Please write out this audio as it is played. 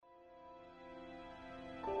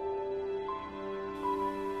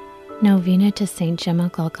Novena to Saint Gemma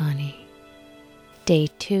Galgani. Day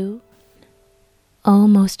 2. O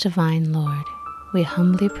most divine Lord, we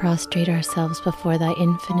humbly prostrate ourselves before thy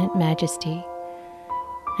infinite majesty,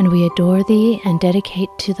 and we adore thee and dedicate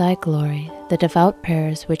to thy glory the devout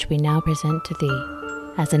prayers which we now present to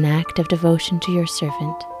thee, as an act of devotion to your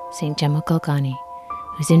servant, Saint Gemma Galgani,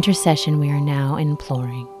 whose intercession we are now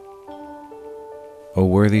imploring. O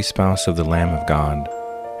worthy spouse of the Lamb of God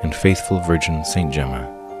and faithful Virgin Saint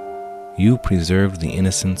Gemma, you preserved the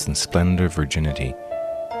innocence and splendor of virginity,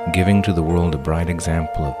 giving to the world a bright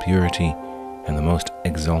example of purity and the most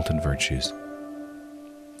exalted virtues.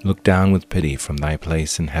 Look down with pity from thy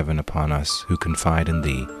place in heaven upon us who confide in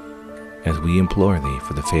thee, as we implore thee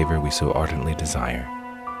for the favor we so ardently desire.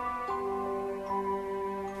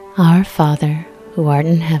 Our Father, who art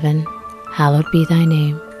in heaven, hallowed be thy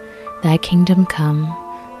name. Thy kingdom come,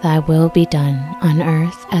 thy will be done, on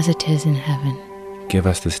earth as it is in heaven. Give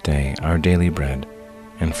us this day our daily bread,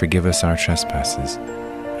 and forgive us our trespasses,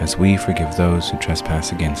 as we forgive those who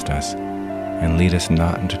trespass against us. And lead us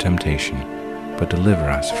not into temptation, but deliver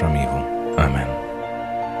us from evil.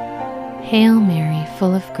 Amen. Hail Mary,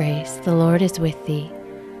 full of grace, the Lord is with thee.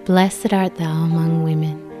 Blessed art thou among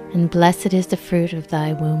women, and blessed is the fruit of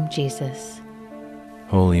thy womb, Jesus.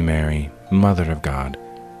 Holy Mary, Mother of God,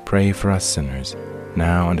 pray for us sinners,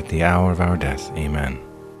 now and at the hour of our death. Amen.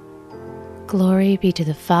 Glory be to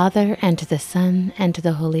the Father, and to the Son, and to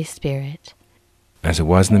the Holy Spirit. As it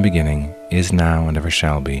was in the beginning, is now, and ever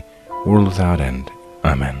shall be, world without end.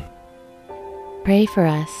 Amen. Pray for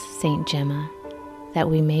us, Saint Gemma, that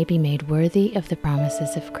we may be made worthy of the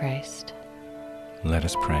promises of Christ. Let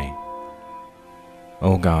us pray.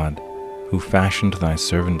 O God, who fashioned thy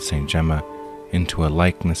servant Saint Gemma into a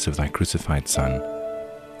likeness of thy crucified Son,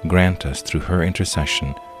 grant us through her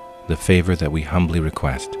intercession the favor that we humbly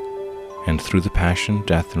request, and through the passion,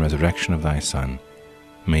 death, and resurrection of thy Son,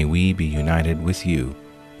 may we be united with you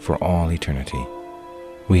for all eternity.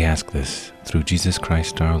 We ask this through Jesus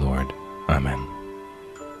Christ our Lord. Amen.